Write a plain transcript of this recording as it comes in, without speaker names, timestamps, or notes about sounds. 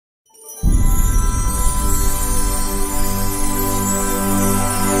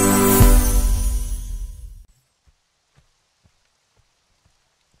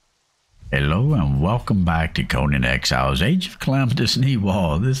welcome back to Conan Exiles, Age of Calamitous and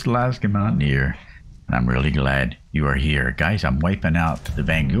EEWA, this Alaska Mountaineer. And I'm really glad you are here. Guys, I'm wiping out the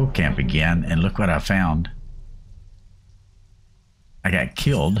Van Gogh camp again, and look what I found. I got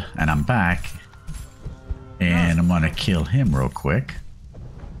killed, and I'm back. And I'm going to kill him real quick.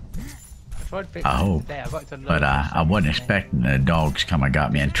 I hope. But I wasn't expecting the dogs come and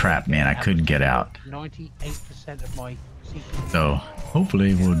got me and trapped me, and I couldn't get out. 98% of my So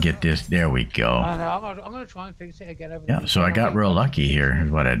hopefully we'll get this. There we go. I'm going to try and fix it again. Yeah, so I got real lucky here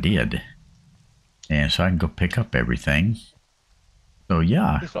is what I did. And so I can go pick up everything. So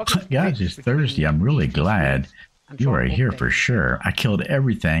yeah, guys, it's Thursday. I'm really glad you are here for sure. I killed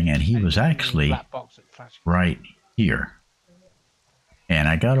everything, and he was actually right here. And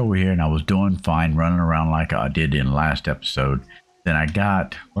I got over here and I was doing fine, running around like I did in the last episode. Then I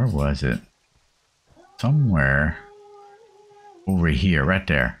got, where was it? Somewhere over here, right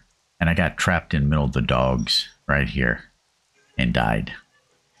there. And I got trapped in the middle of the dogs right here and died.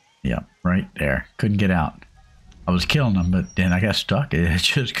 Yeah, right there. Couldn't get out. I was killing them, but then I got stuck. I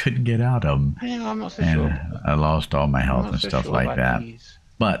just couldn't get out of them. Yeah, I'm not so and sure. I lost all my health and stuff like that.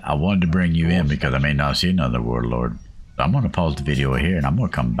 But I wanted to bring you in because I may not see another warlord. So I'm going to pause the video here and I'm going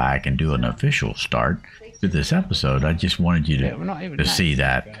to come back and do an official start to this episode. I just wanted you to see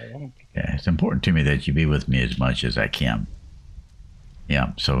that. Yeah, it's important to me that you be with me as much as I can.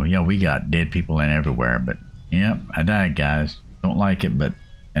 Yeah, so yeah, we got dead people in everywhere, but yeah, I died, guys. Don't like it, but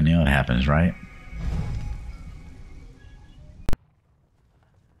and you know it happens, right?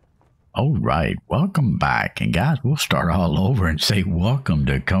 All right, welcome back, and guys, we'll start all over and say welcome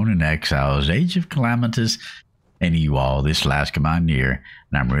to Conan Exiles, Age of Calamitous and EEWA, this Alaska Mountaineer,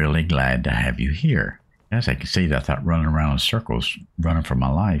 and I'm really glad to have you here. As I can see, that I thought running around in circles, running for my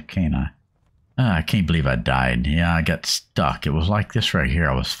life, can't I? I can't believe I died. Yeah, I got stuck. It was like this right here.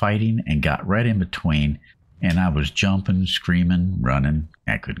 I was fighting and got right in between, and I was jumping, screaming, running.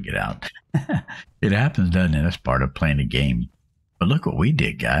 I couldn't get out. It happens, doesn't it? That's part of playing the game. But look what we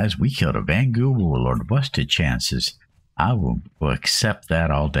did, guys. We killed a Van Gogh warlord. What's the chances? I will accept that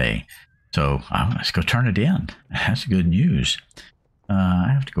all day. So let's go turn it in. That's good news.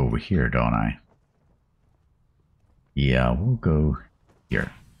 I have to go over here, don't I? Yeah, we'll go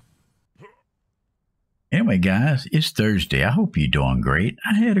here. Anyway, guys, it's Thursday. I hope you're doing great.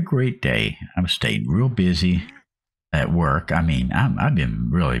 I had a great day. I'm staying real busy at work. I mean, I've been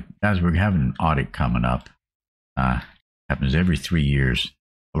really, guys, we're having an audit coming up. Happens every 3 years.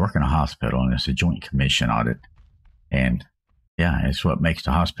 I work in a hospital, and it's a joint commission audit. And yeah, it's what makes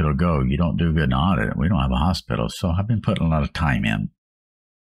the hospital go. You don't do good in audit. We don't have a hospital. So I've been putting a lot of time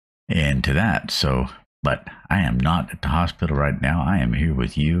into that. So, but I am not at the hospital right now. I am here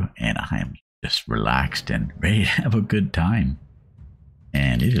with you, and I am just relaxed and ready to have a good time.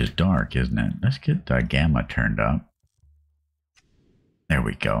 And it is dark, isn't it? Let's get the gamma turned up. There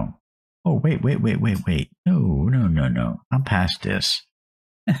we go. Oh, wait. No. I'm past this.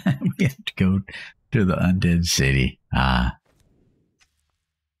 We have to go to the undead city.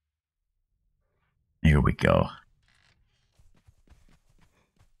 Here we go.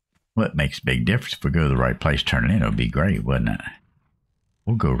 Well, it makes a big difference if we go to the right place, turn it in. It would be great, wouldn't it?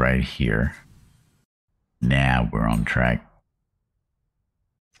 We'll go right here. Now we're on track.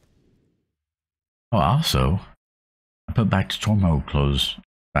 Oh, also, I put back the Stormhold clothes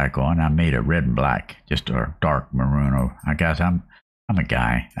back on. I made it red and black, just a dark maroon. Oh, I guess I'm a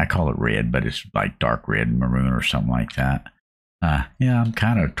guy. I call it red, but it's like dark red and maroon or something like that. Yeah, I'm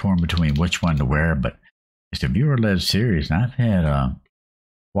kind of torn between which one to wear, but it's a viewer-led series, and I've had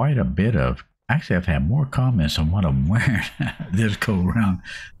quite a bit of. Actually, I've had more comments on what I'm wearing this go around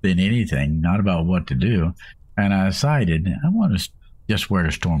than anything, not about what to do. And I decided I want to just wear the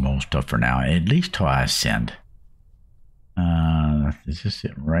Stormhold stuff for now, at least till I ascend. This is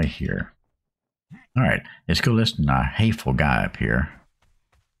it right here. All right, let's go listen to a hateful guy up here.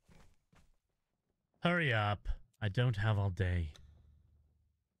 Hurry up. I don't have all day.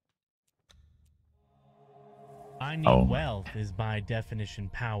 I need wealth is by definition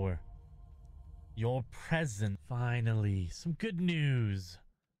power. Your present. Finally, some good news.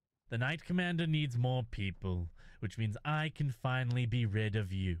 The Knight Commander needs more people, which means I can finally be rid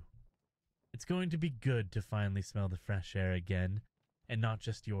of you. It's going to be good to finally smell the fresh air again, and not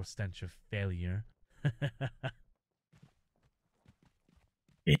just your stench of failure.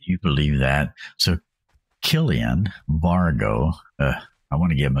 Can you believe that? So, Killian Vargo, I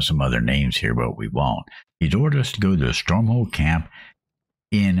want to give him some other names here, but we won't. He's ordered us to go to the Stormhold camp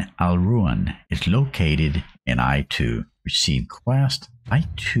in Alruin. It's located in I-2. Receive quest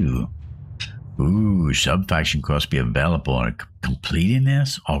I-2. Ooh, subfaction quest be available. And completing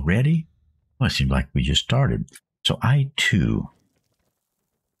this already? Well, it seems like we just started. So I too.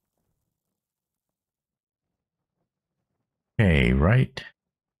 Okay, right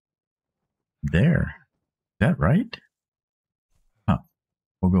there. Is that right? Huh.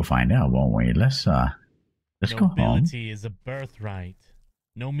 We'll go find out, won't we? Let's go home. Nobility is a birthright.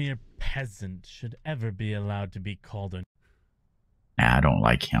 No mere peasant should ever be allowed to be called a... Nah, I don't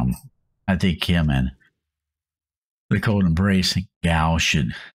like him. I think him and the Cold Embrace gal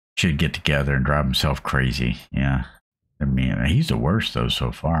should get together and drive himself crazy. Yeah. I mean, he's the worst, though,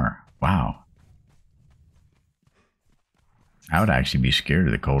 so far. Wow. I would actually be scared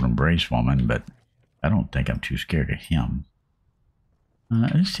of the Cold Embrace woman, but I don't think I'm too scared of him.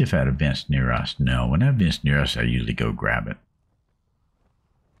 Let's see if I had events near us. No, when I have events near us, I usually go grab it.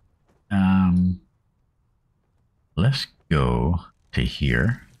 Let's go to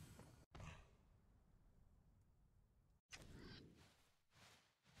here.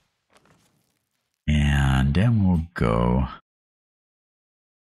 And then we'll go.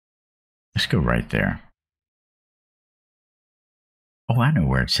 Let's go right there. Oh, I know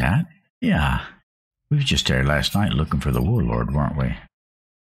where it's at. Yeah. We were just there last night looking for the warlord, weren't we?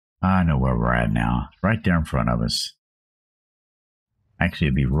 I know where we're at now. Right there in front of us. Actually,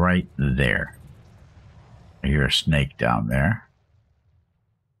 it'd be right there. I hear a snake down there.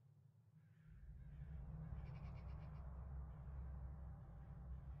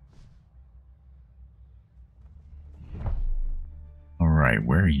 All right,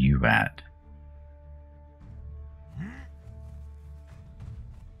 where are you at?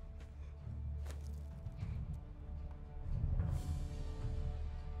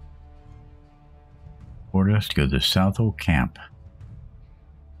 Order us to go to the South Oak Camp.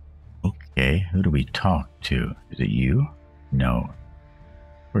 Okay, who do we talk to? Is it you? No.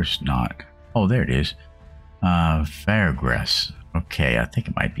 Of course not. Oh, there it is. Fairgrass. Okay, I think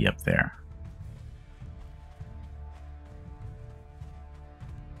it might be up there.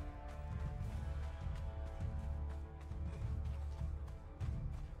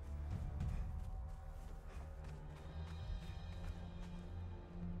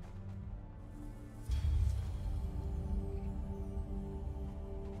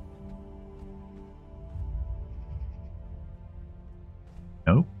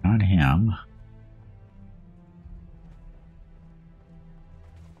 Nope, not him.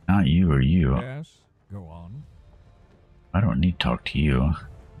 Not you or you. Yes, go on. I don't need to talk to you.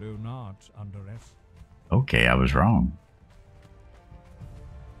 Do not underestimate. Okay, I was wrong.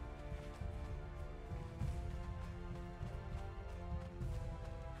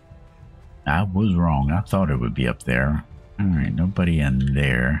 I was wrong. I thought it would be up there. Alright, nobody in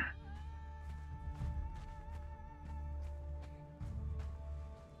there.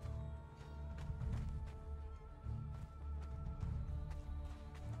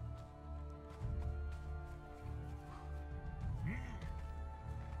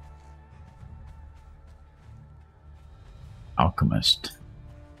 Alchemist.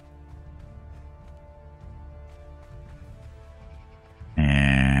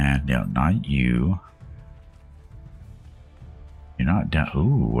 And no, not you. You're not down.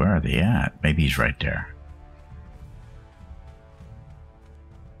 Ooh, where are they at? Maybe he's right there.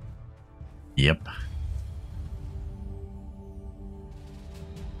 Yep.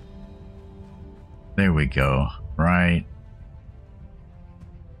 There we go. Right.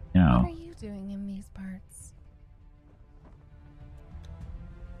 No. What are you doing in these parts?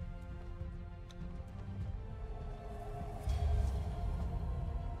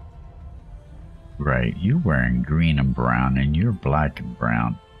 Right, you're wearing green and brown, and you're black and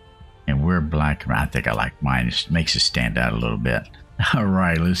brown, and we're black. I think I like mine. It makes it stand out a little bit. All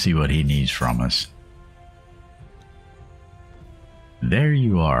right, let's see what he needs from us. There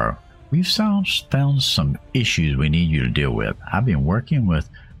you are. We've found some issues we need you to deal with. I've been working with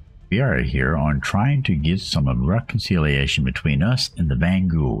Viera here on trying to get some reconciliation between us and the Van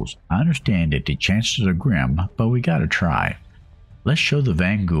Ghouls. I understand that the chances are grim, but we gotta try. Let's show the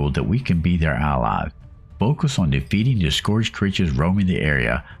Van Ghoul that we can be their allies. Focus on defeating the scourged creatures roaming the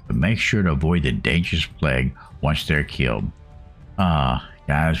area, but make sure to avoid the dangerous plague once they're killed.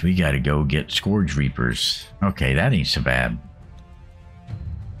 Guys, we gotta go get Scourge Reapers. Okay, that ain't so bad.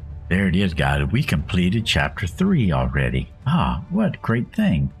 There it is, guys. We completed Chapter 3 already. What a great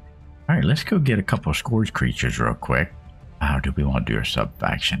thing. Alright, let's go get a couple of Scourge creatures real quick. How do we want to do our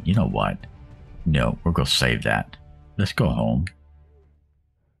sub-faction? You know what? No, we're gonna save that. Let's go home.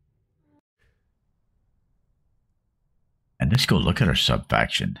 And let's go look at our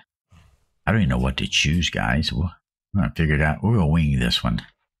sub-faction. I don't even know what to choose, guys. We're going to figure it out. We're going to wing this one.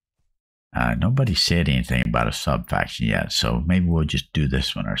 Nobody said anything about a sub-faction yet, so maybe we'll just do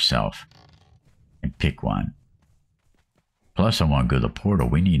this one ourselves. and pick one. Plus, I want to go to the portal.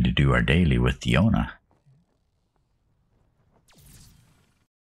 We need to do our daily with Fiona.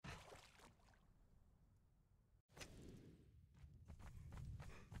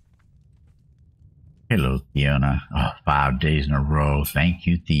 Hello, Fiona. Oh, 5 days in a row. Thank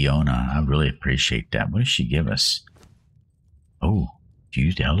you, Fiona. I really appreciate that. What does she give us? Oh,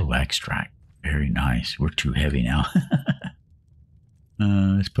 used aloe extract. Very nice. We're too heavy now.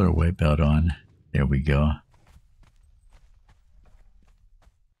 Let's put a weight belt on. There we go.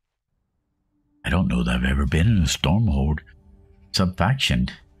 I don't know that I've ever been in a Stormhold subfaction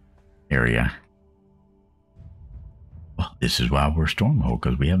area. Well, this is why we're Stormhold,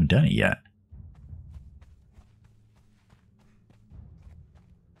 because we haven't done it yet.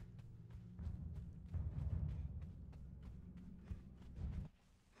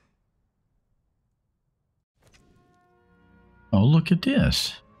 Oh, look at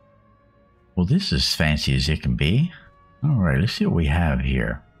this. Well, this is fancy as it can be. All right, let's see what we have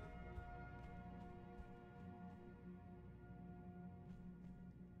here.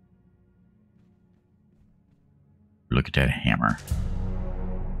 Look at that hammer.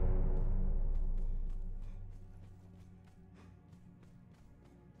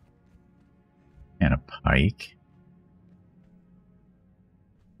 And a pike.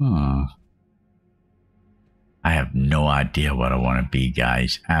 Huh. I have no idea what I want to be,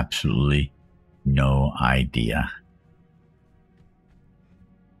 guys. Absolutely no idea.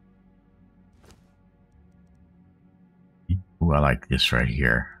 Ooh, I like this right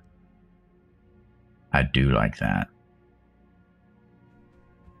here. I do like that.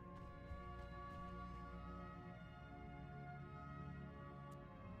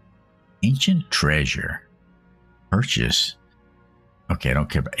 Ancient treasure. Purchase. Okay, I don't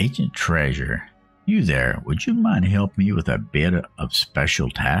care about ancient treasure. You there, would you mind helping me with a bit of special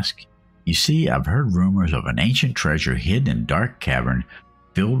task? You see, I've heard rumors of an ancient treasure hidden in a dark cavern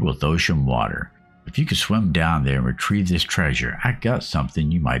filled with ocean water. If you could swim down there and retrieve this treasure, I got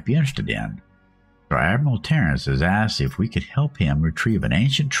something you might be interested in. So Admiral Terrence has asked if we could help him retrieve an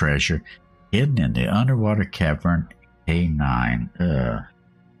ancient treasure hidden in the underwater cavern K9.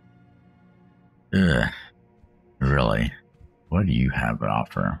 Really? What do you have to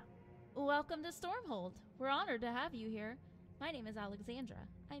offer? Welcome to Stormhold. We're honored to have you here. My name is Alexandra.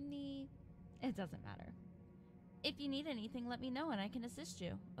 It doesn't matter. If you need anything, let me know and I can assist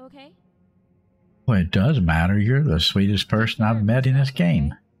you, okay? Well, it does matter. You're the sweetest person I've met in this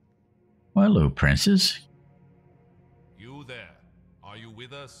game. Well, hello, princess. You there. Are you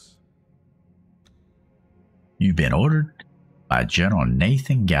with us? You've been ordered by General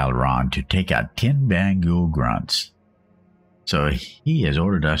Nathan Galeron to take out 10 Bangul grunts. So he has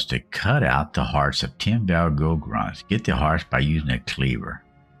ordered us to cut out the hearts of 10 Bangul grunts. Get the hearts by using a cleaver.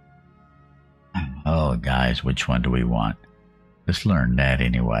 Oh, guys, which one do we want? Let's learn that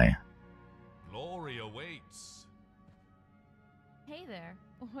anyway. Glory awaits. Hey there.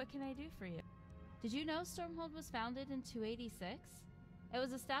 What can I do for you? Did you know Stormhold was founded in 286? It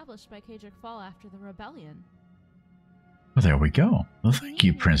was established by Kadric Fall after the rebellion. Well, there we go. Well, thank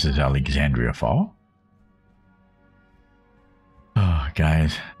you, Princess Alexandria Fall. Oh,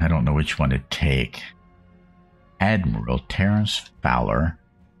 guys, I don't know which one to take. Admiral Terrence Fowler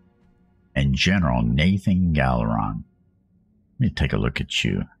and General Nathan Galeron. Let me take a look at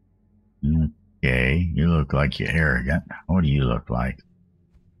you. Okay, you look like you're arrogant. What do you look like?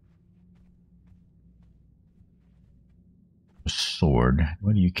 A sword.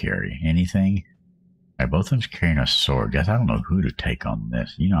 What do you carry? Anything? Both of them's carrying a sword. Guess I don't know who to take on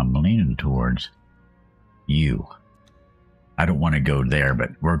this. You know, I'm leaning towards you. I don't want to go there,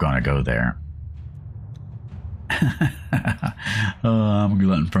 but we're going to go there. I'm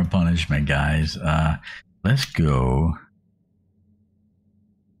glutton for punishment, guys. Let's go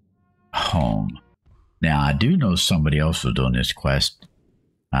home. Now, I do know somebody else was doing this quest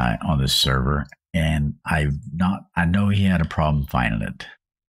on this server, and I know he had a problem finding it,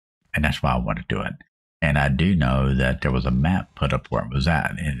 and that's why I want to do it. And I do know that there was a map put up where it was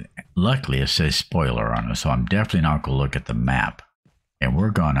at. And luckily, it says spoiler on it, so I'm definitely not going to look at the map. And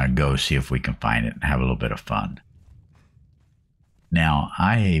we're going to go see if we can find it and have a little bit of fun. Now,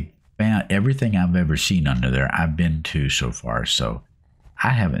 I found everything I've ever seen under there I've been to so far, so I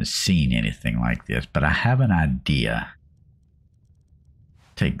haven't seen anything like this, but I have an idea.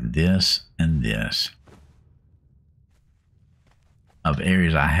 Take this and this. Of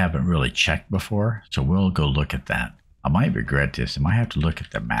areas I haven't really checked before, so we'll go look at that. I might regret this. I might have to look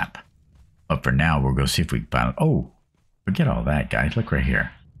at the map. But for now, we'll go see if we can find it. Oh, forget all that, guys. Look right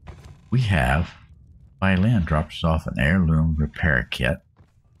here. We have Violin drops off an heirloom repair kit.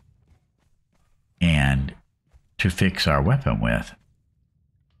 and to fix our weapon with.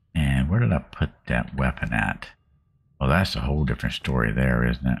 And where did I put that weapon at? Well, that's a whole different story there,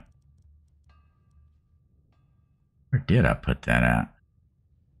 isn't it? Where did I put that at?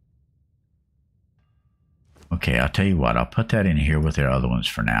 Okay, I'll tell you what. I'll put that in here with the other ones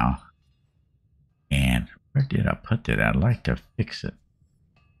for now. And where did I put that? I'd like to fix it.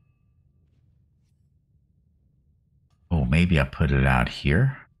 Oh, maybe I put it out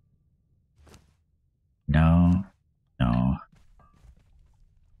here? No. No.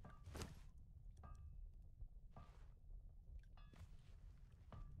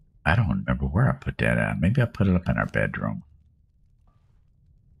 I don't remember where I put that at. Maybe I put it up in our bedroom.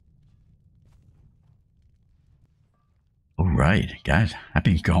 All right, guys, I've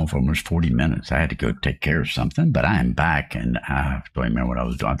been gone for almost 40 minutes. I had to go take care of something, but I am back, and I don't remember what I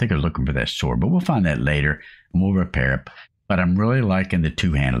was doing. I think I was looking for that sword, but we'll find that later, and we'll repair it. But I'm really liking the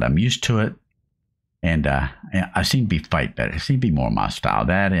two-handed. I'm used to it, and I seem to be fight better. It seems to be more my style,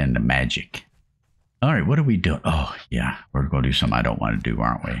 that and the magic. All right, what are we doing? Oh, yeah, we're going to do something I don't want to do,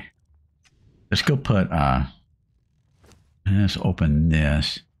 aren't we? Let's go put, let's open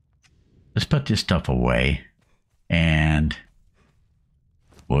this. Let's put this stuff away. And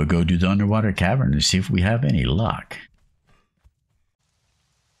we'll go do the underwater cavern and see if we have any luck.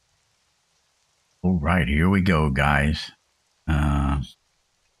 All right, here we go, guys.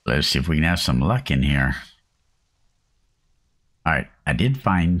 Let's see if we can have some luck in here. All right, I did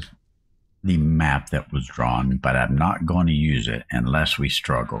find the map that was drawn, but I'm not going to use it unless we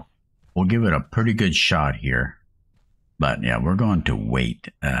struggle. We'll give it a pretty good shot here. But yeah, we're going to wait.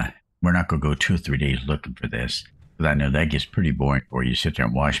 We're not going to go 2 or 3 days looking for this. I know that gets pretty boring for you. Sit there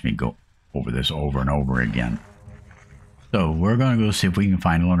and watch me go over this over and over again. So we're going to go see if we can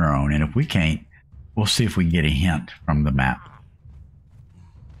find it on our own. And if we can't, we'll see if we can get a hint from the map.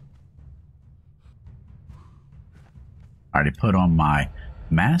 I already put on my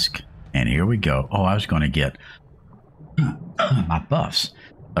mask. And here we go. Oh, I was going to get my buffs.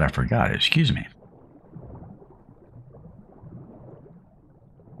 But I forgot. Excuse me.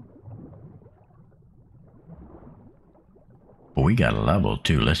 Well, we got a level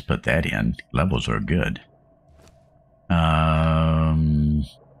too. Let's put that in. Levels are good.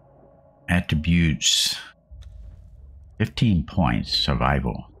 Attributes. 15 points.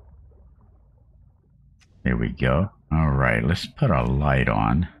 Survival. There we go. All right. Let's put our light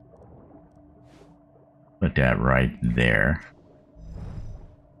on. Put that right there.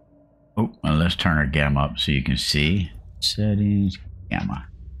 Oh, and let's turn our gamma up so you can see. Settings. Gamma.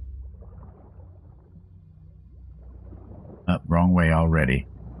 Wrong way already.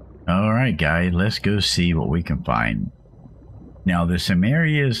 All right, guys, let's go see what we can find. Now, there's some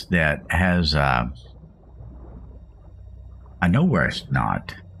areas that has, I know where it's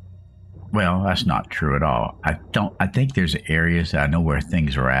not. Well, that's not true at all. I think there's areas that I know where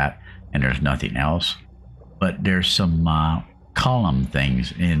things are at, and there's nothing else. But there's some column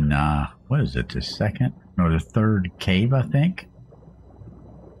things in, what is it, the second or the third cave, I think?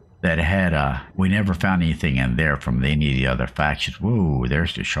 That had, we never found anything in there from any of the other factions. Whoa,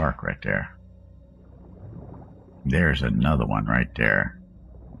 there's the shark right there. There's another one right there.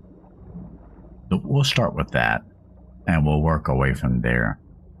 So we'll start with that, and we'll work our way from there.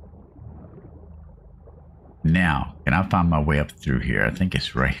 Now, can I find my way up through here? I think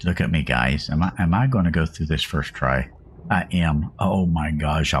it's right. Look at me, guys. Am I going to go through this first try? I am. Oh my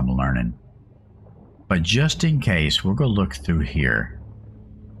gosh, I'm learning. But just in case, we're going to look through here.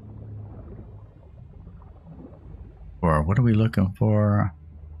 Or what are we looking for?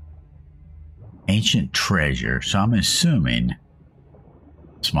 Ancient treasure. So I'm assuming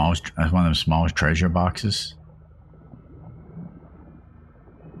smallest, one of the smallest treasure boxes.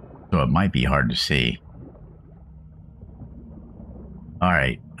 So it might be hard to see. All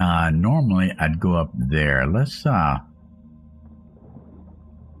right. Normally I'd go up there. Let's I'll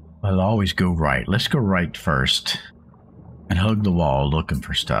always go right. Let's go right first and hug the wall looking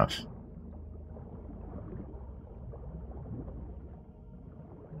for stuff.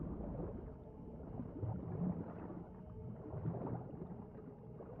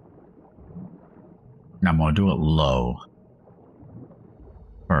 And I'm going to do it low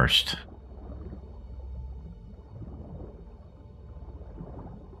first.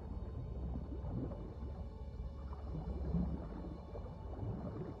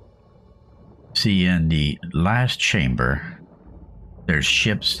 See, in the last chamber, there's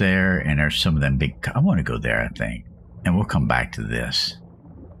ships there, and there's some of them big... I want to go there, I think. And we'll come back to this.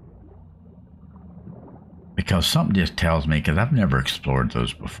 Because something just tells me, because I've never explored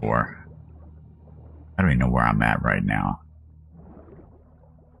those before. I don't even know where I'm at right now.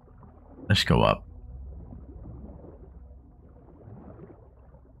 Let's go up.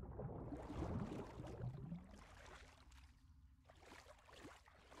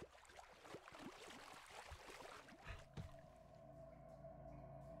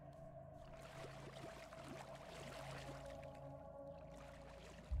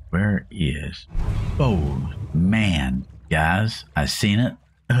 is. Oh, man. Guys, I seen it.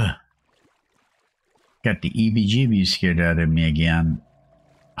 Ugh. Got the EBGB scared out of me again.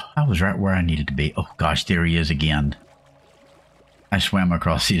 Oh, I was right where I needed to be. Oh, gosh, there he is again. I swam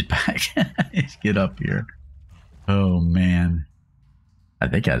across his back. Let's get up here. Oh, man. I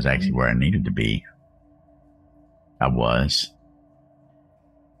think I was actually where I needed to be. I was.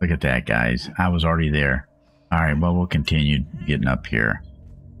 Look at that, guys. I was already there. All right, well, we'll continue getting up here.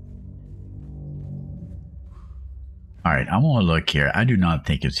 All right, I want to look here. I do not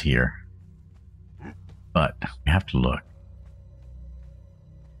think it's here. But we have to look.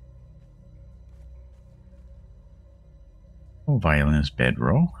 Oh, violinist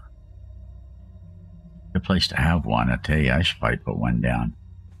bedroll. Good place to have one. I tell you, I should probably put one down.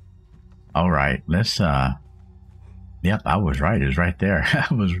 All right, let's, yep, I was right. It was right there.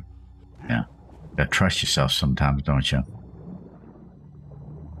 I was, yeah. Gotta trust yourself sometimes, don't you?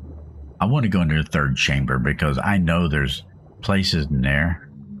 I want to go into the third chamber because I know there's places in there.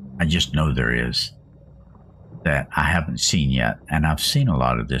 I just know there is that I haven't seen yet. And I've seen a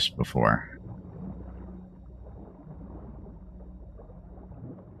lot of this before.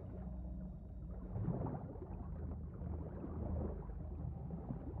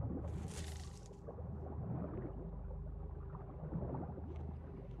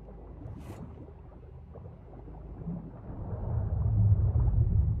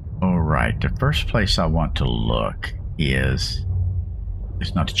 Alright, the first place I want to look is...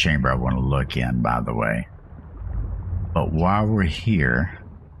 It's not the chamber I want to look in, by the way. But while we're here,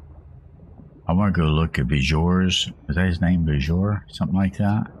 I want to go look at Bajor's. Is that his name, Bajor? Something like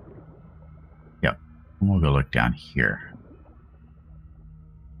that? Yep. I'm going to go look down here.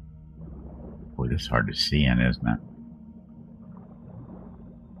 Boy, this is hard to see in, isn't it?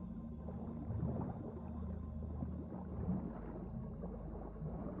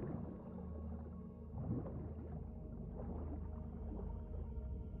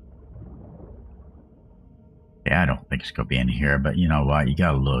 Yeah, I don't think it's going to be in here, but you know what? You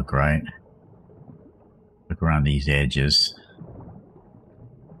got to look, right? Look around these edges.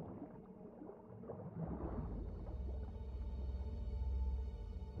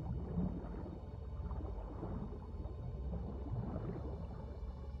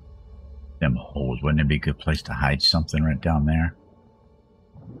 Them holes. Wouldn't it be a good place to hide something right down there?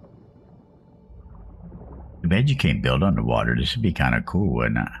 Too bad you can't build underwater. This would be kind of cool,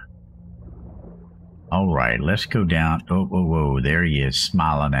 wouldn't it? All right, let's go down. Oh, whoa, whoa, there he is,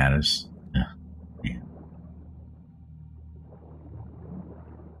 smiling at us. Yeah.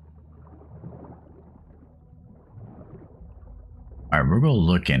 All right, we're going to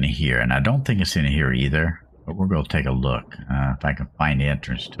look in here, and I don't think it's in here either, but we're going to take a look if I can find the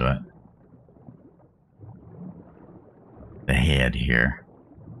entrance to it. The head here.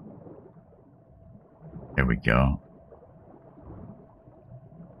 There we go.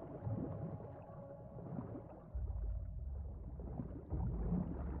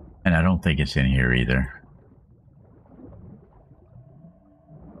 And I don't think it's in here either.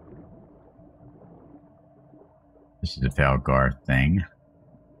 This is the Falgar thing.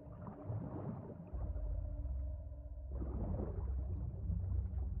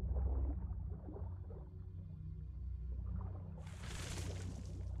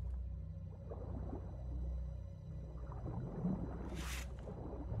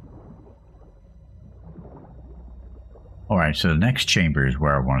 Alright, so the next chamber is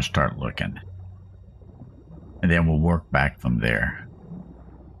where I want to start looking. And then we'll work back from there.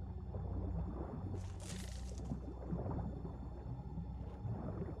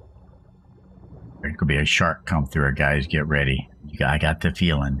 There could be a shark come through, guys. Get ready. I got the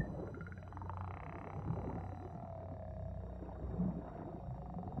feeling.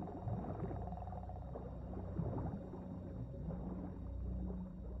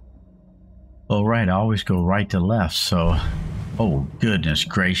 All right, I always go right to left, so... Oh, goodness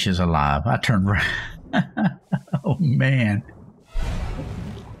gracious alive. I turned right... Oh, man.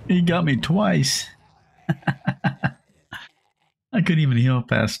 He got me twice. I couldn't even heal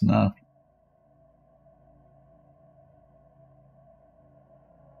fast enough.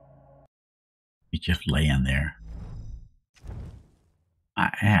 He's just laying there.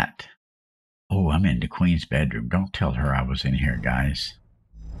 Oh, I'm in the Queen's bedroom. Don't tell her I was in here, guys.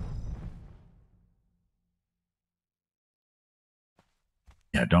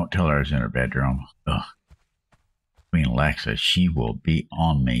 Yeah, don't tell her I was in her bedroom. Ugh. Queen Alexa, she will be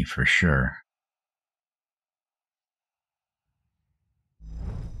on me for sure.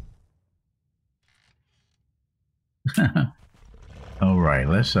 All right,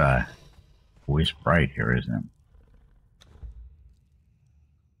 let's oh, it's bright here, isn't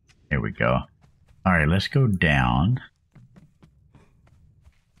it? Here we go. Alright, let's go down.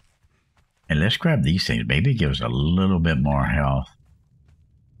 And let's grab these things. Maybe it gives a little bit more health.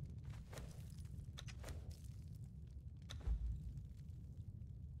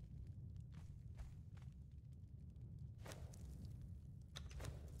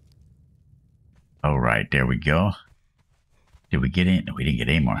 Alright, there we go. Did we get in? We didn't get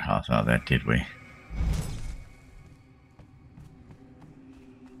any more health out of that, did we?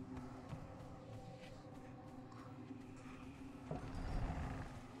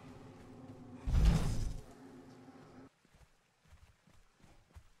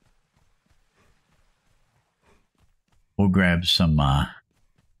 We'll grab some, I'm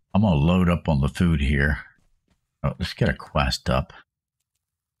going to load up on the food here. Oh, let's get a quest up.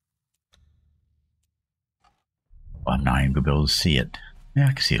 Oh, I'm not even going to be able to see it. Yeah,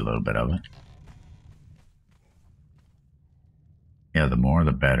 I can see a little bit of it. Yeah, the more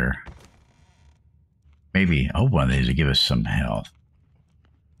the better. Maybe, I hope one of these will give us some health.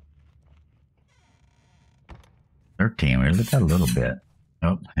 13, we looked at a little bit.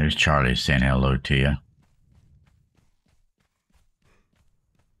 Oh, there's Charlie saying hello to you.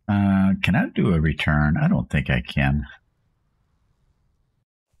 Can I do a return? I don't think I can.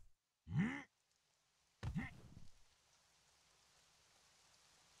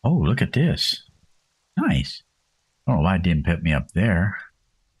 Oh, look at this. Nice. I don't know why it didn't put me up there.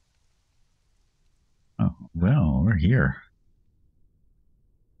 Oh, well, we're here.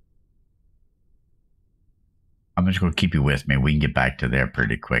 I'm just going to keep you with me. We can get back to there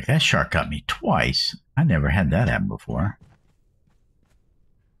pretty quick. That shark got me twice. I never had that happen before.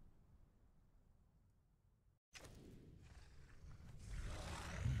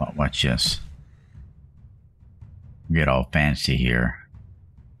 Oh, watch this. Get all fancy here.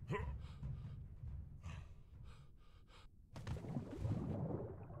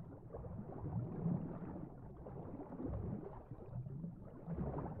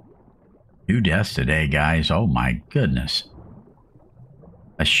 Two deaths today, guys. Oh my goodness.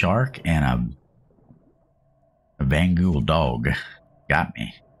 A shark and a Bengal dog got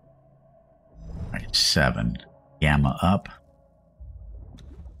me. All right, 7. Gamma up.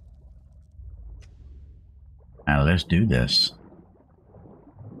 Now let's do this.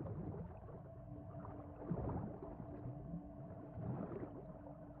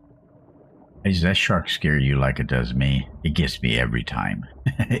 Hey, does that shark scare you like it does me? It gets me every time.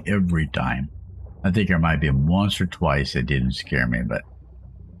 Every time. I think there might be once or twice it didn't scare me, but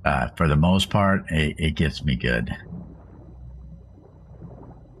for the most part, it gets me good.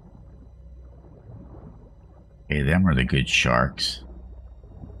 Okay, them are the good sharks.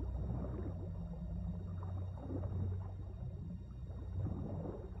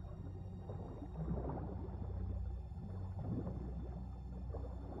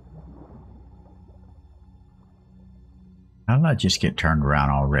 How did I just get turned around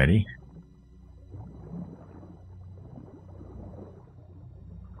already?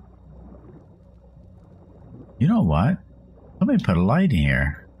 You know what? Somebody put a light in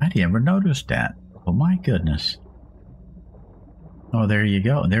here. I didn't ever notice that. Oh my goodness. Oh, there you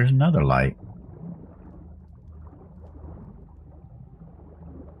go. There's another light.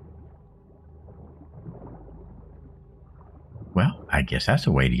 Well, I guess that's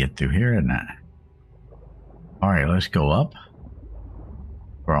a way to get through here, isn't it? Alright, let's go up.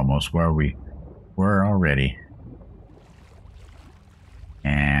 We're almost where we were already.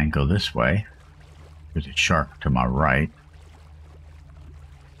 And go this way. There's a shark to my right.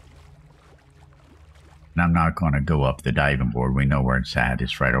 And I'm not going to go up the diving board. We know where it's at.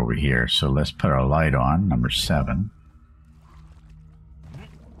 It's right over here. So let's put our light on, number 7.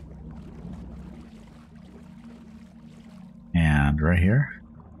 And right here.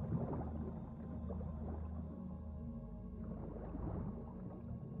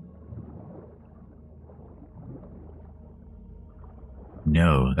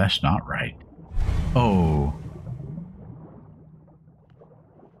 No, that's not right. Oh.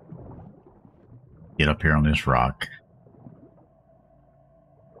 Get up here on this rock.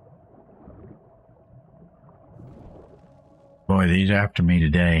 Boy, these after me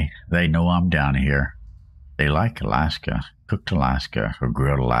today. They know I'm down here. They like Alaska. Cooked Alaska or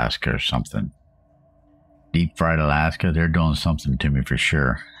grilled Alaska or something. Deep fried Alaska. They're doing something to me for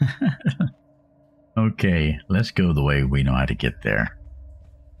sure. Okay, let's go the way we know how to get there.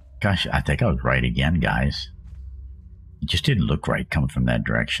 Gosh, I think I was right again, guys. It just didn't look right coming from that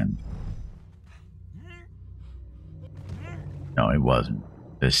direction. No, it wasn't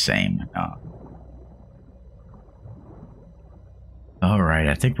the same. No. Alright,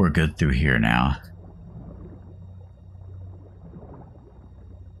 I think we're good through here now.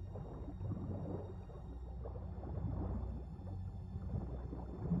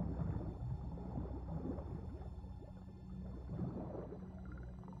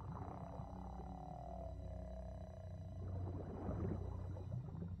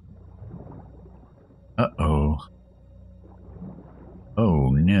 Uh-oh. Oh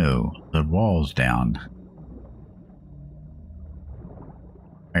no, the wall's down.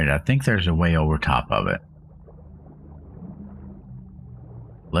 Alright, I think there's a way over top of it.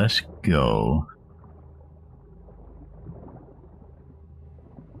 Let's go.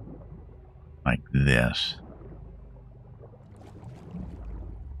 Like this.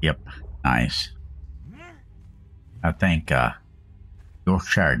 Yep, nice. I thank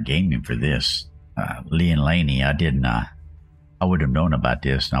Yorkshire Gaming for this. Lee and Laney, I would have known about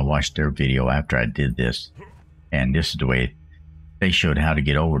this, and I watched their video after I did this. And this is the way they showed how to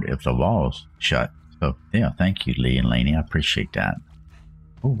get over it if the wall's shut. So, yeah, thank you, Lee and Laney. I appreciate that.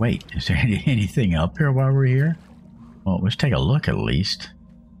 Oh, wait. Is there anything up here while we're here? Well, let's take a look at least.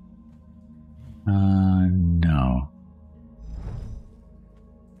 No.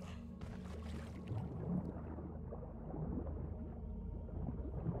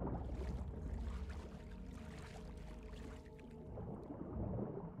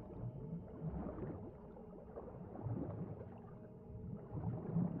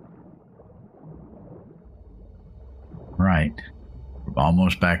 Right. We're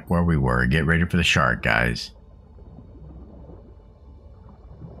almost back where we were. Get ready for the shark, guys.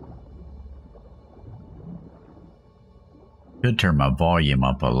 Could turn my volume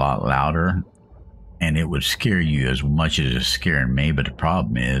up a lot louder, and it would scare you as much as it's scaring me, but the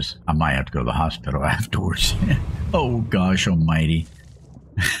problem is I might have to go to the hospital afterwards. Oh gosh almighty.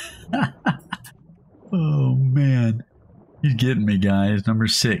 Oh man. He's getting me, guys. Number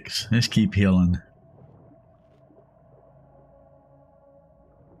 6. Let's keep healing.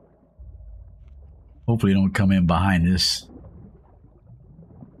 Hopefully don't come in behind this.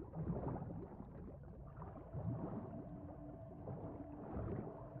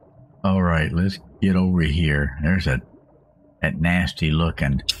 All right, let's get over here. There's that nasty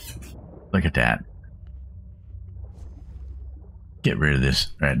looking. Look at that. Get rid of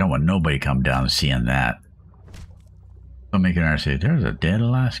this. I don't want nobody come down and seeing that. I'm making our say there's a dead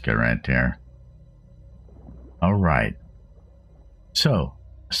Alaska right there. All right. So,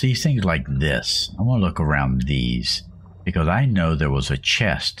 see things like this. I want to look around these because I know there was a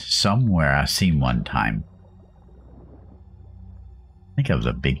chest somewhere I seen one time. I think it was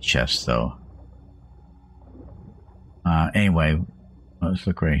a big chest though. Anyway, let's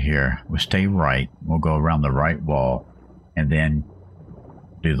look right here. We'll stay right. We'll go around the right wall and then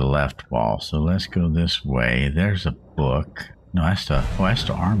do the left wall. So let's go this way. There's a book. No, that's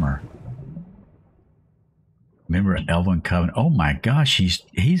the armor. Remember Elven Covenant? Oh my gosh,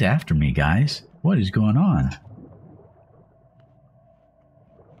 he's after me, guys. What is going on?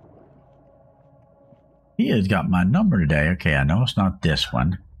 He has got my number today. Okay, I know it's not this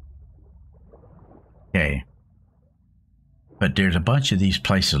one. Okay. But there's a bunch of these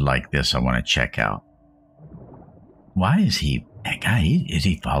places like this I want to check out. Why is he... That guy, is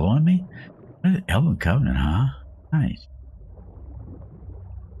he following me? Elven Covenant, huh? Nice.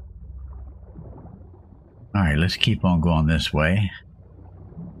 Alright, let's keep on going this way.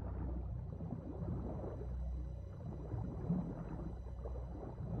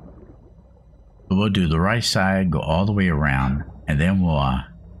 So we'll do the right side, go all the way around, and then we'll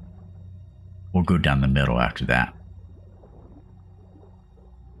go down the middle after that.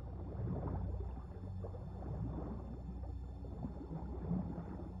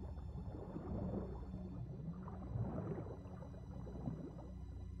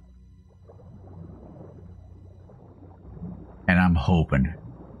 And I'm hoping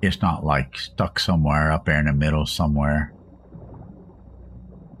it's not like stuck somewhere up there in the middle somewhere.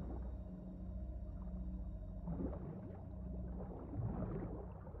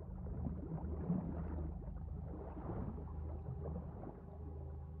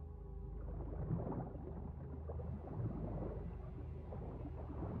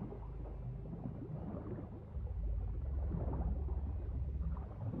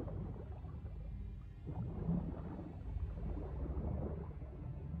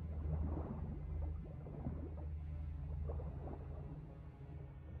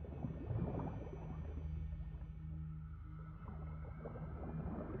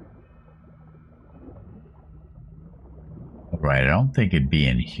 Right, I don't think it'd be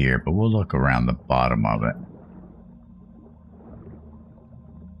in here, but we'll look around the bottom of it.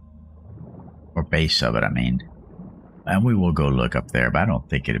 Or base of it, I mean. And we will go look up there, but I don't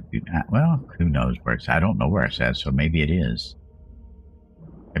think it'd be... Well, who knows where it's... I don't know where it's at, so maybe it is.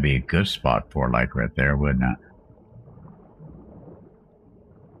 It'd be a good spot for it, like right there, wouldn't it?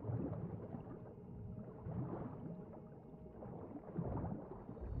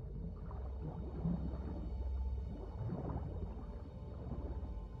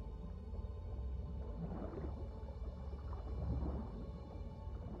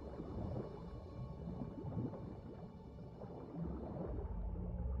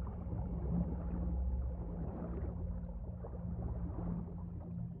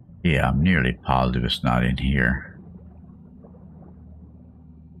 Yeah, I'm nearly positive it's not in here.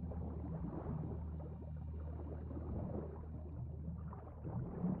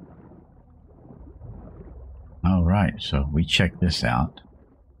 All right, so we check this out.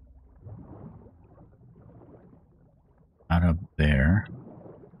 Not up there.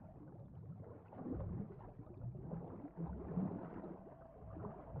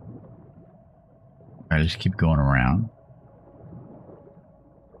 All right, let's keep going around.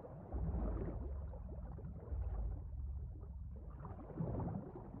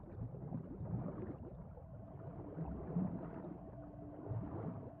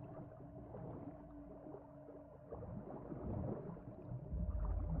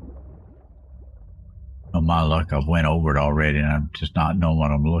 Oh, my luck, I went over it already and I'm just not knowing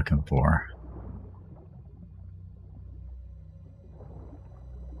what I'm looking for.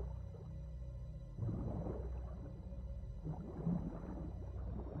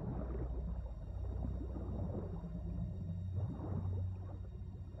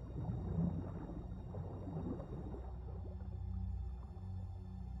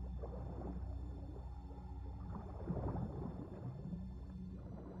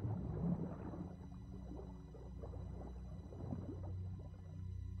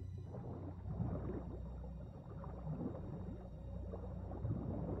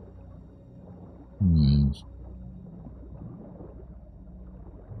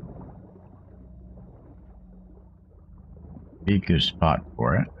 Be a good spot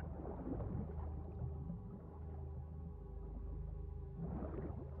for it.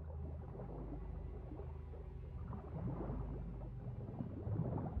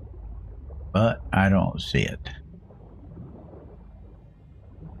 But I don't see it.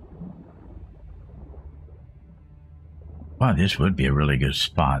 Wow, this would be a really good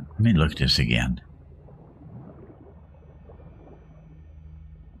spot. Let me look at this again.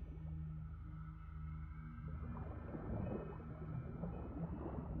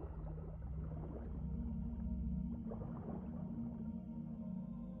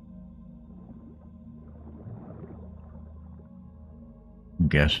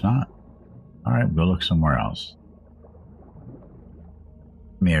 Guess not. All right, we'll look somewhere else.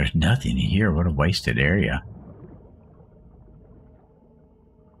 I mean, there's nothing here. What a wasted area.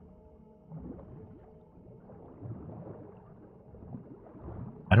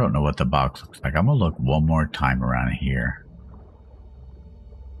 I don't know what the box looks like. I'm going to look one more time around here.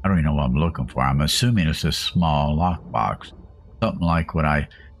 I don't even know what I'm looking for. I'm assuming it's a small lockbox. Something like what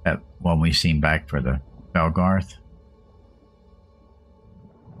when we seen back for the Belgarth.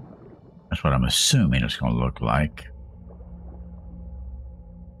 That's what I'm assuming it's going to look like.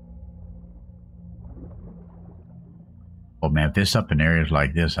 Oh man, if this up in areas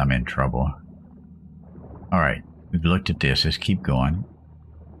like this, I'm in trouble. Alright, we've looked at this. Let's keep going.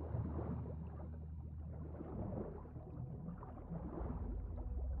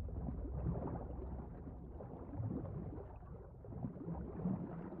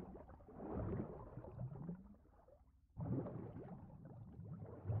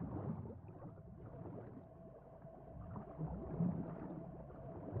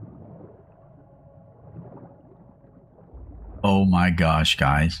 Oh my gosh,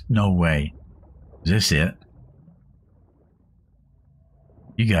 guys. No way. Is this it?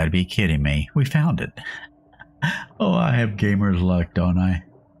 You gotta be kidding me. We found it. Oh, I have gamer's luck, don't I?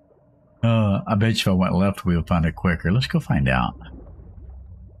 I bet you if I went left, we would find it quicker. Let's go find out.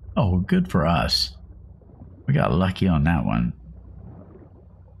 Oh, good for us. We got lucky on that one.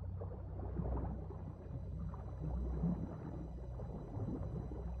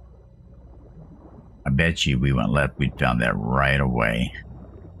 I bet you we went left, we'd found that right away.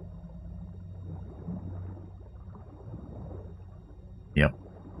 Yep,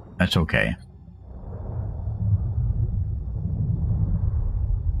 that's okay.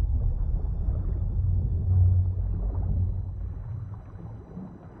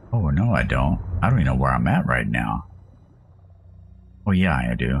 Oh, no, I don't. I don't even know where I'm at right now. Oh, yeah,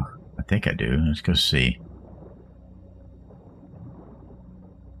 I do. I think I do. Let's go see.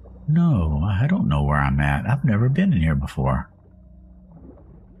 No, I don't know where I'm at. I've never been in here before.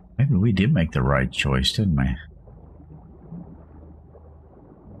 Maybe we did make the right choice, didn't we?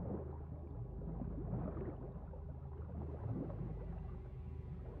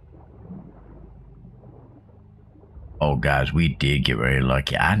 Oh, guys, we did get very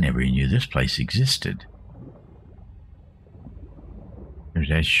lucky. I never even knew this place existed. There's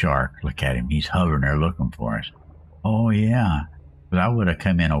that shark. Look at him. He's hovering there looking for us. Oh, yeah. But I would have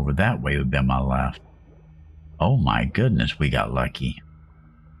come in over that way, would have been my left. Oh my goodness, we got lucky.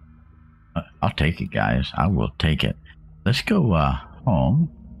 I'll take it, guys. I will take it. Let's go home.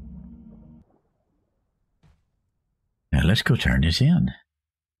 let's go turn this in.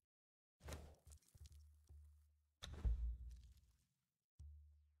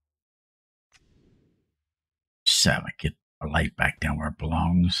 So get our light back down where it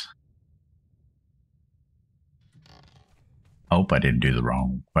belongs. Hope I didn't do the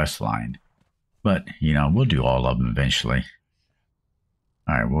wrong quest line. But, you know, we'll do all of them eventually.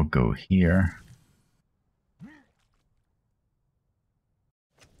 Alright, we'll go here.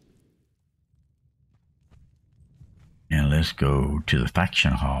 And let's go to the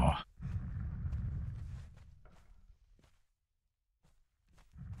faction hall.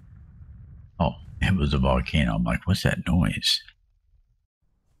 Oh, it was a volcano. I'm like, what's that noise?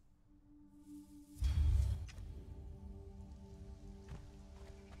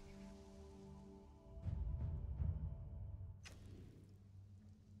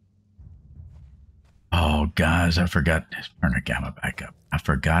 Oh, guys, I forgot. Let's turn the camera back up. I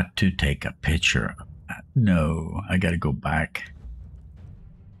forgot to take a picture of that. No, I gotta go back.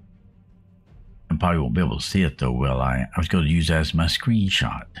 I probably won't be able to see it though, will I? I was going to use that as my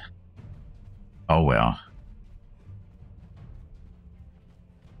screenshot. Oh well.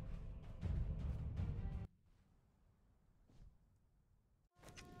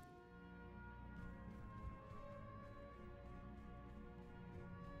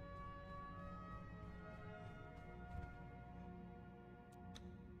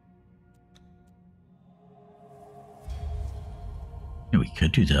 We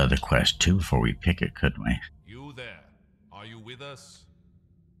could do the other quest too before we pick it, couldn't we? You there. Are you with us?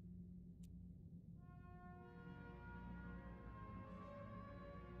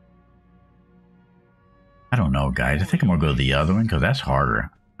 I don't know, guys. I think I'm going to go to the other one because that's harder.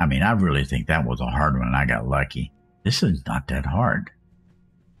 I mean, I really think that was a hard one and I got lucky. This is not that hard.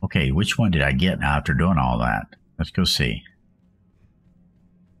 Okay, which one did I get now after doing all that? Let's go see.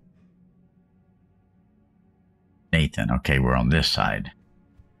 Nathan. Okay, we're on this side.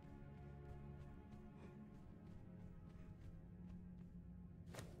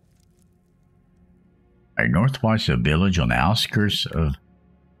 All right, Northwatch is a village on the outskirts of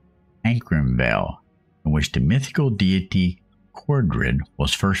Ankrimvale, in which the mythical deity Cordrid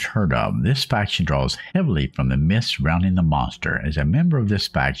was first heard of. This faction draws heavily from the myths surrounding the monster. As a member of this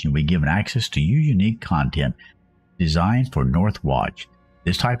faction, you'll be given access to unique content designed for Northwatch.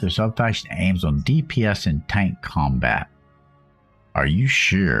 This type of subfaction aims on DPS and tank combat. Are you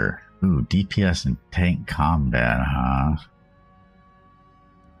sure? Ooh, DPS and tank combat, huh?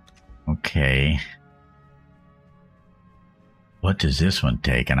 Okay. What does this one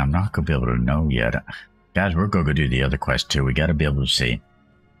take? And I'm not going to be able to know yet. Guys, we're going to go do the other quest too. We got to be able to see.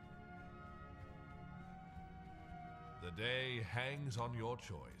 The day hangs on your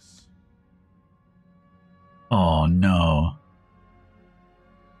choice. Oh, no.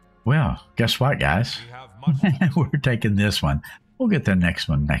 Well, guess what, guys? We have much We're taking this one. We'll get the next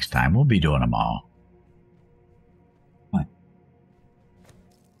one next time. We'll be doing them all.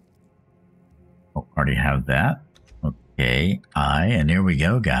 Oh, already have that. Okay, and there we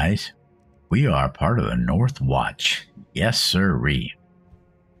go, guys. We are part of the Northwatch. Yes, sirree.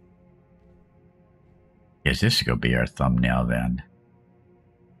 Guess this is going to be our thumbnail then.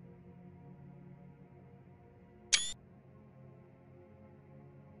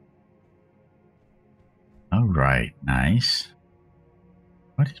 All right, nice.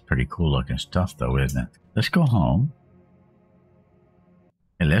 That is pretty cool looking stuff though, isn't it? Let's go home.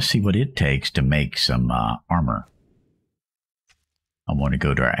 And let's see what it takes to make some armor. I want to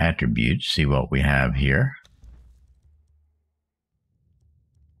go to our attributes, see what we have here.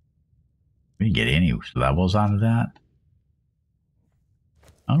 We can get any levels out of that.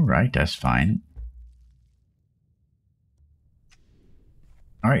 All right, that's fine.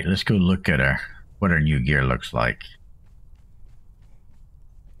 All right, let's go look at what our new gear looks like.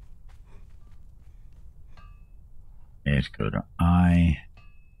 Let's go to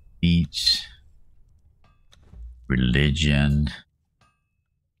beats, religion,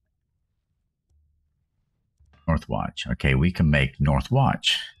 Northwatch. Okay, we can make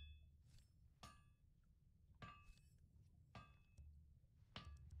Northwatch.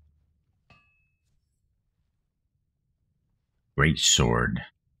 Great sword.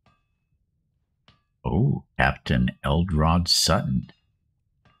 Oh, Captain Eldrod Sutton.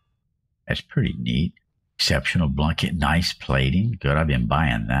 That's pretty neat. Exceptional blanket, nice plating. Good, I've been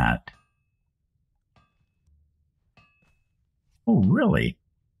buying that. Oh, really?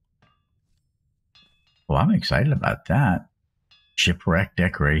 Well, I'm excited about that. Shipwreck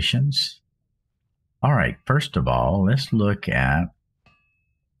decorations. All right, first of all, let's look at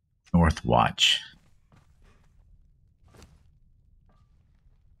Northwatch.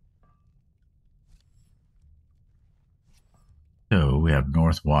 we have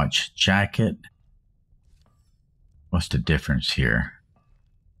Northwatch jacket. What's the difference here?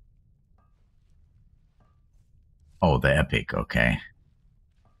 Oh, the epic, okay.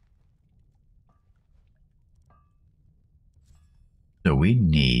 So we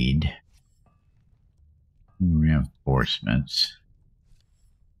need reinforcements.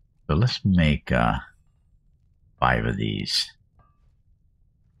 So let's make 5 of these.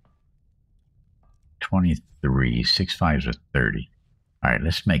 23, 6 5s are 30. All right,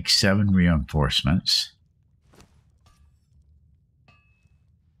 let's make 7 reinforcements.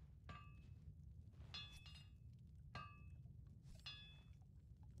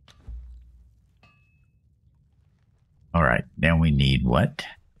 All right, then we need what?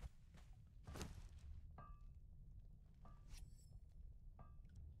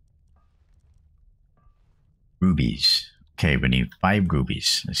 Rubies. Okay, we need 5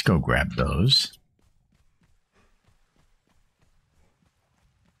 rubies. Let's go grab those.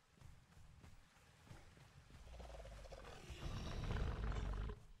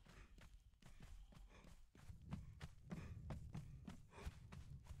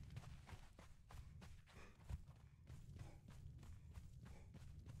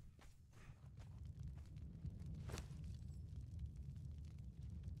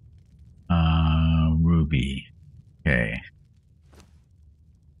 Ruby. Okay.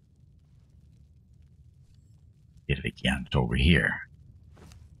 Get it again. It's over here.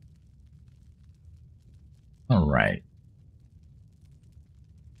 All right.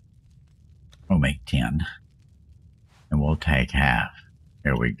 We'll make 10. And we'll take half.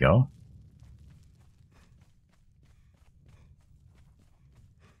 There we go.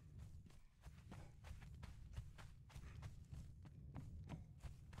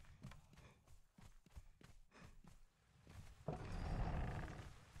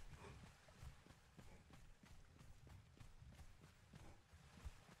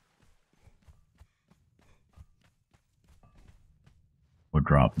 We'll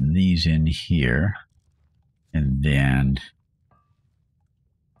drop these in here. And then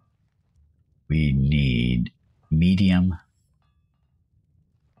we need medium.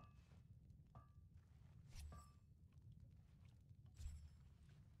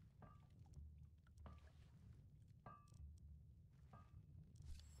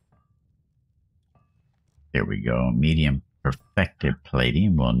 There we go. Medium perfected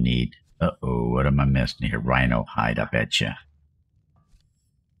plating. We'll need, what am I missing here? Rhino hide, I bet you.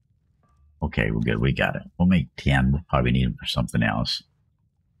 Okay, we're good. We got it. We'll make 10. We'll probably need them for something else.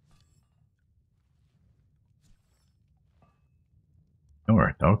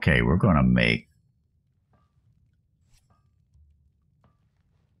 North. Okay, we're going to make...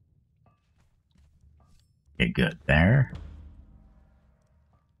 Okay, good. There.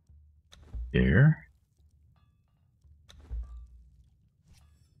 There.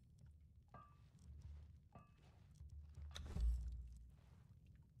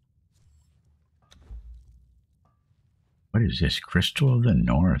 What is this? Crystal of the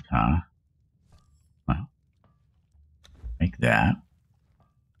North, huh? Well, make that.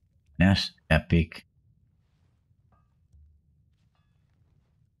 Nest Epic.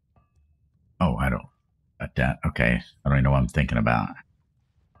 Oh, I don't got that. Okay. I don't even know what I'm thinking about.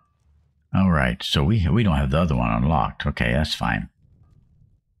 All right. So we don't have the other one unlocked. Okay, that's fine.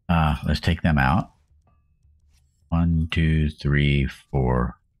 Let's take them out. 1, 2, 3,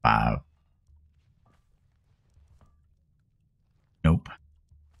 4, 5. Nope.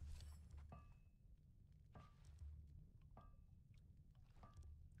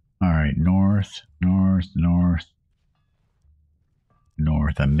 All right, north, north, north,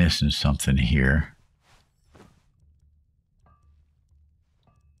 north. I'm missing something here.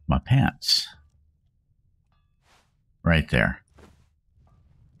 My pants. Right there.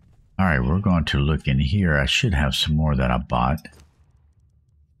 All right, we're going to look in here. I should have some more that I bought.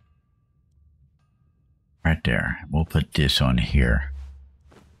 Right there. We'll put this on here.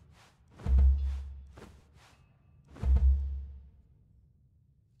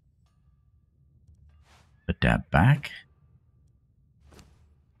 Put that back.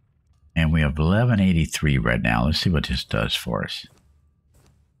 And we have 1183 right now. Let's see what this does for us.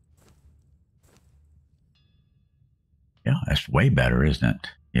 Yeah, that's way better, isn't it?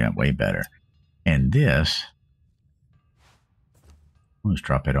 Yeah, way better. And this, let's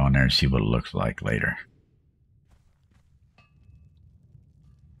drop it on there and see what it looks like later.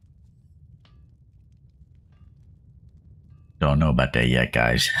 Don't know about that yet,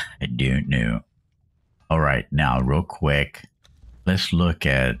 guys. I don't know. All right, now real quick, let's look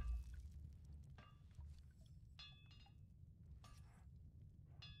at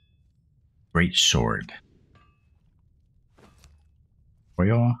Great Sword. for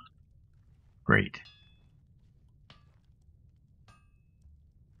y'all. Great.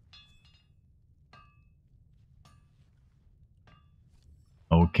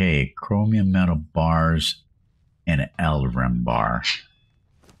 Okay, chromium metal bars and an L-rim bar.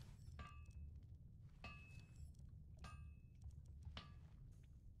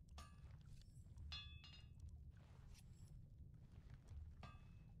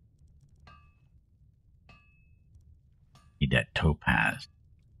 Need that topaz.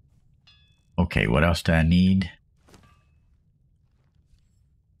 Okay, what else do I need?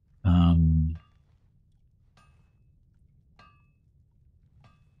 I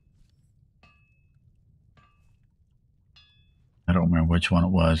don't remember which one it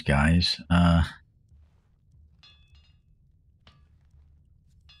was, guys.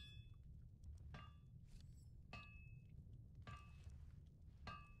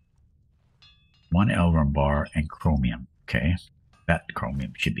 One L-rim bar and chromium. Okay, that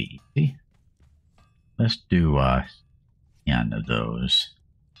chromium should be easy. Let's do 10 of those.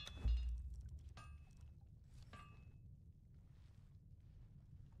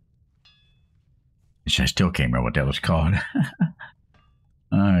 I still can't remember what that was called.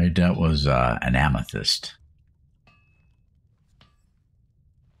 Alright, that was an amethyst.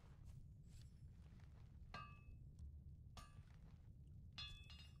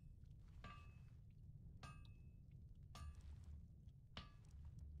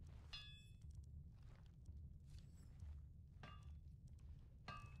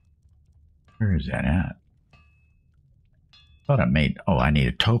 Where is that at? Thought I made... Oh, I need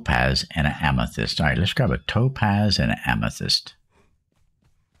a topaz and an amethyst. Alright, let's grab a topaz and an amethyst.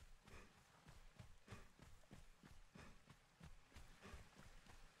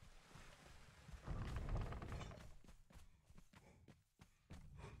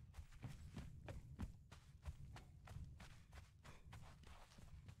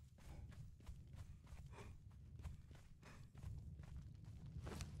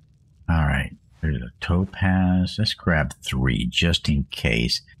 Alright, there's a topaz. Let's grab 3 just in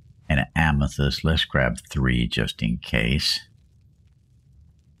case. And an amethyst. Let's grab 3 just in case.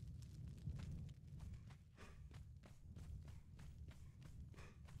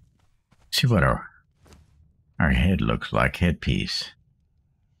 See what our head looks like. Headpiece.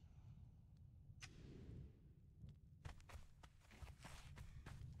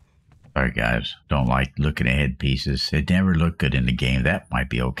 Sorry guys, don't like looking at headpieces. It never looked good in the game. That might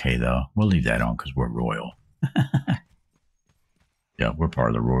be okay though. We'll leave that on because we're royal. Yeah, we're part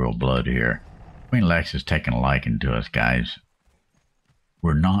of the royal blood here. Queen Lex is taking a liking to us, guys.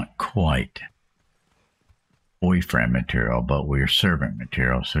 We're not quite boyfriend material, but we're servant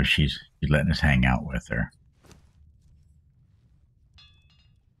material, so she's letting us hang out with her.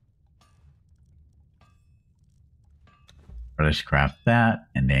 Let's craft that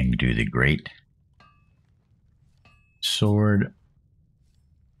and then do the great sword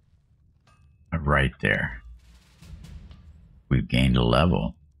right there. We've gained a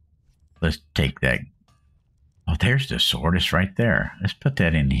level. Let's take that. Oh, there's the sword. It's right there. Let's put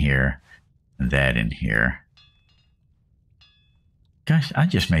that in here and that in here. Gosh, I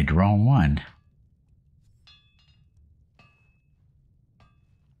just made the wrong one.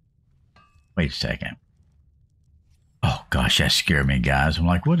 Wait a second. Oh gosh, that scared me, guys. I'm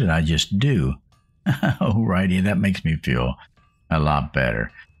like, what did I just do? Alrighty, that makes me feel a lot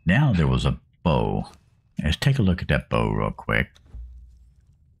better. Now there was a bow. Let's take a look at that bow real quick.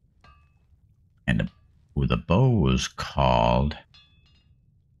 And the bow was called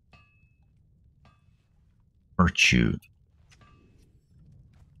Virtue.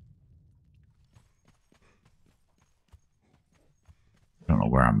 Don't know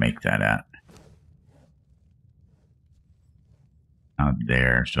where I make that at. Out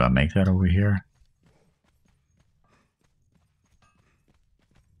there. So I make that over here.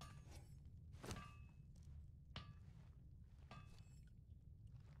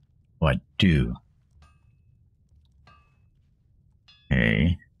 What do?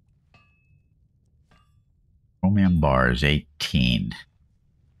 Okay. Chromium bar is 18.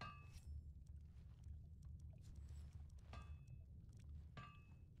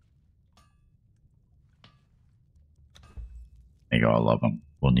 Make all of them.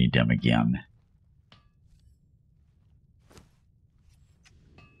 We'll need them again.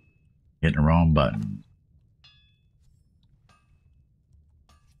 Hitting the wrong button.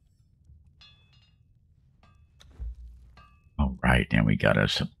 Alright, and we got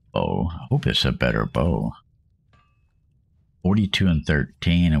us a bow. I hope it's a better bow. 42 and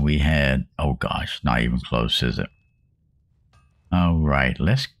 13, and we had, oh gosh, not even close, is it? Alright,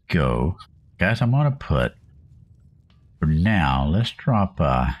 let's go. Guys, I'm going to put For now, let's drop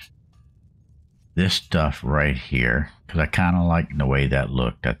this stuff right here, because I kind of like the way that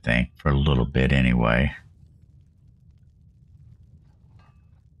looked, I think, for a little bit anyway.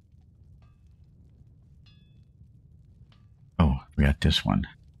 Oh, we got this one.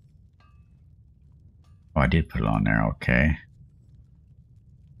 Oh, I did put it on there, okay.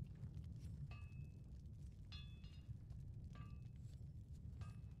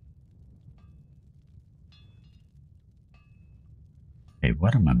 Hey,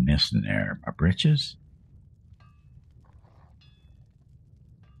 what am I missing there? My britches?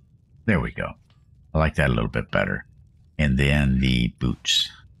 There we go. I like that a little bit better. And then the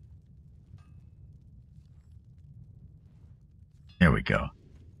boots. There we go.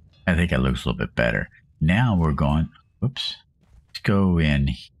 I think that looks a little bit better. Now we're going, oops, let's go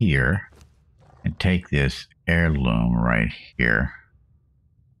in here and take this heirloom right here.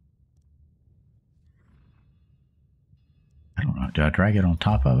 I don't know, do I drag it on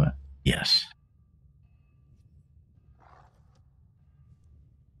top of it? Yes.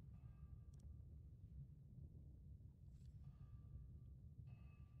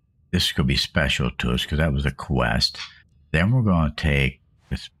 This is going to be special to us because that was a quest. Then we're going to take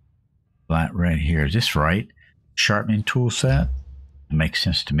this flat right here. Is this right? Sharpening tool set? It makes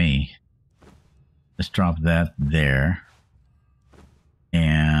sense to me. Let's drop that there.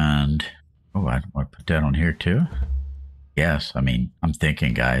 And, oh, I want to put that on here too. Yes, I mean, I'm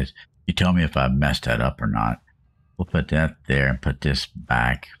thinking, guys. You tell me if I messed that up or not. We'll put that there and put this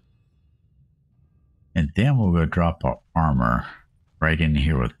back. And then we'll go drop our armor right in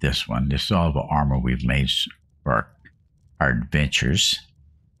here with this one. This is all the armor we've made for our adventures.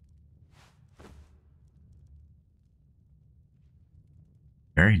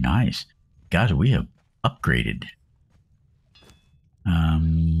 Very nice. Guys, we have upgraded.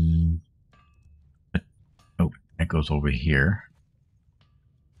 Oh, that goes over here.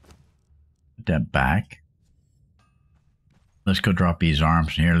 Put that back. Let's go drop these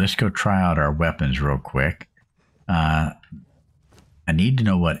arms in here. Let's go try out our weapons real quick. I need to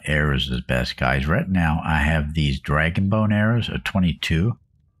know what arrows is best, guys. Right now, I have these dragon bone arrows of 22.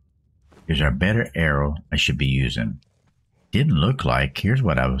 Here's our better arrow I should be using. Didn't look like. Here's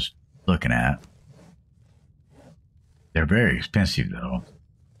what I was looking at. They're very expensive, though.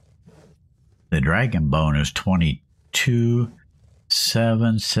 The dragon bone is 22,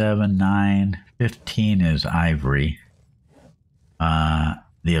 7, 7, 9, 15 is ivory.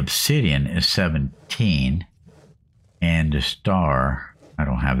 The obsidian is 17. And the star, I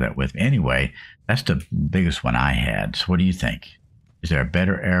don't have that with me. Anyway, that's the biggest one I had. So what do you think? Is there a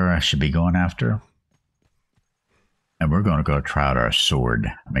better arrow I should be going after? And we're going to go try out our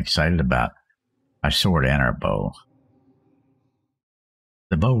sword. I'm excited about our sword and our bow.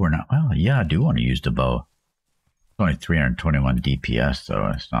 The bow we're not, well, yeah, I do want to use the bow. It's only 321 DPS, though.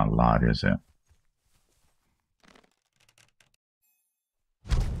 It's not a lot, is it?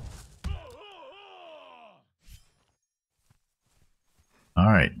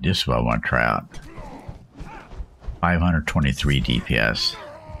 Alright, this is what I want to try out. 523 DPS.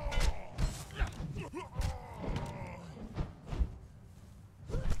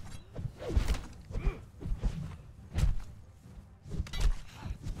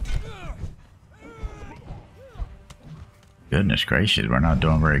 Goodness gracious, we're not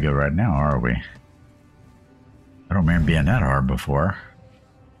doing very good right now, are we? I don't remember being that hard before.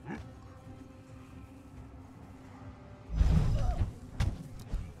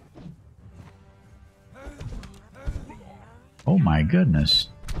 Oh my goodness.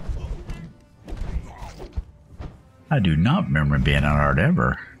 I do not remember being that hard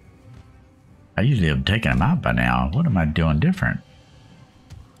ever. I usually have taken them out by now. What am I doing different?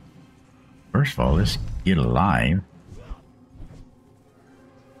 First of all, let's get alive.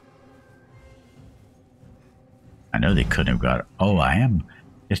 I know they couldn't have got it. Oh, I am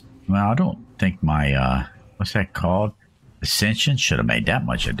just, well, I don't think my, what's that called? Ascension should have made that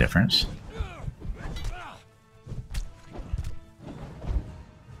much of a difference.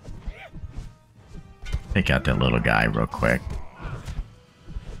 Take out that little guy real quick.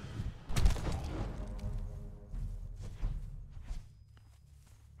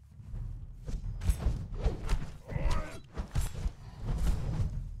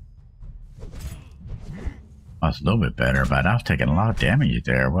 That's a little bit better, but I was taking a lot of damage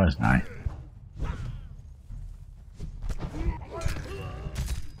there, wasn't I?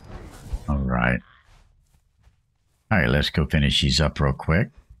 Alright. Alright, let's go finish these up real quick.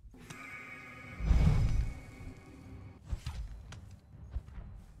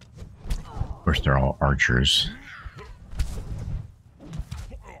 Of course, they're all archers.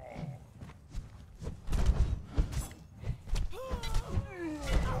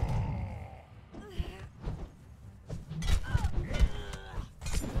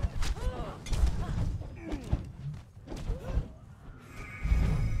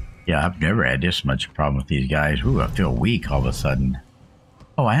 Yeah, I've never had this much problem with these guys. Ooh, I feel weak all of a sudden.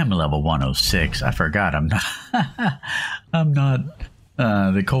 Oh, I am a level 106. I forgot I'm not I'm not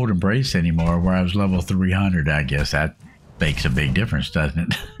the Cold Embrace anymore, where I was level 300. I guess that makes a big difference,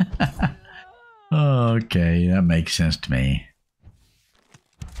 doesn't it? Okay, that makes sense to me.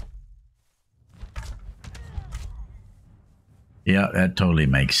 Yeah, that totally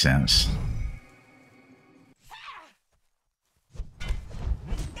makes sense.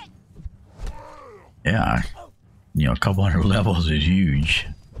 Yeah, you know, a couple hundred levels is huge.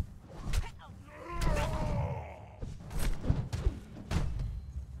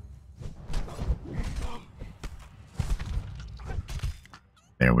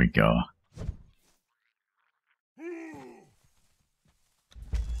 There we go.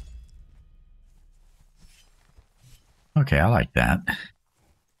 Okay, I like that.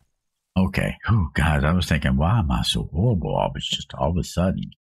 Okay. Oh, guys, I was thinking, why am I so horrible? I was just all of a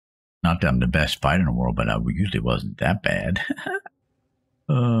sudden. Not that I'm the best fighter in the world, but I usually wasn't that bad.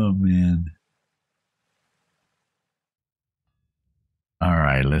 Oh, man. All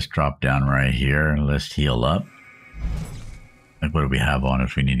right, let's drop down right here. Let's heal up. Like, what do we have on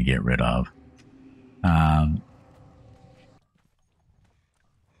us we need to get rid of?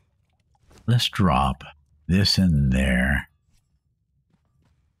 Let's drop this in there.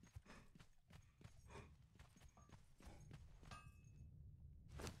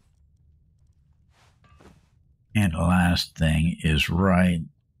 And the last thing is right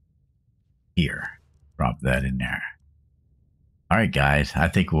here. Drop that in there. All right, guys, I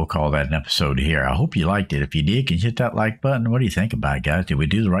think we'll call that an episode here. I hope you liked it. If you did, can you hit that like button? What do you think about it, guys? Did we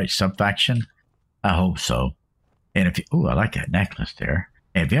do the right subfaction? I hope so. And if you, oh, I like that necklace there.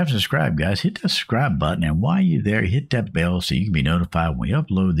 And if you haven't subscribed, guys, hit that subscribe button. And while you're there, hit that bell so you can be notified when we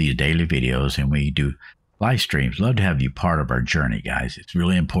upload these daily videos and we do live streams. Love to have you part of our journey, guys. It's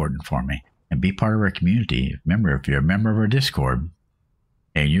really important for me. And be part of our community. Remember, if you're a member of our Discord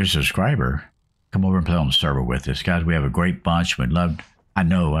and you're a subscriber, come over and play on the server with us. Guys, we have a great bunch. We'd love, I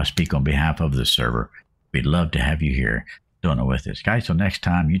know I speak on behalf of the server. We'd love to have you here doing it with us. Guys, till next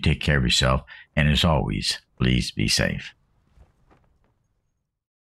time, you take care of yourself. And as always, please be safe.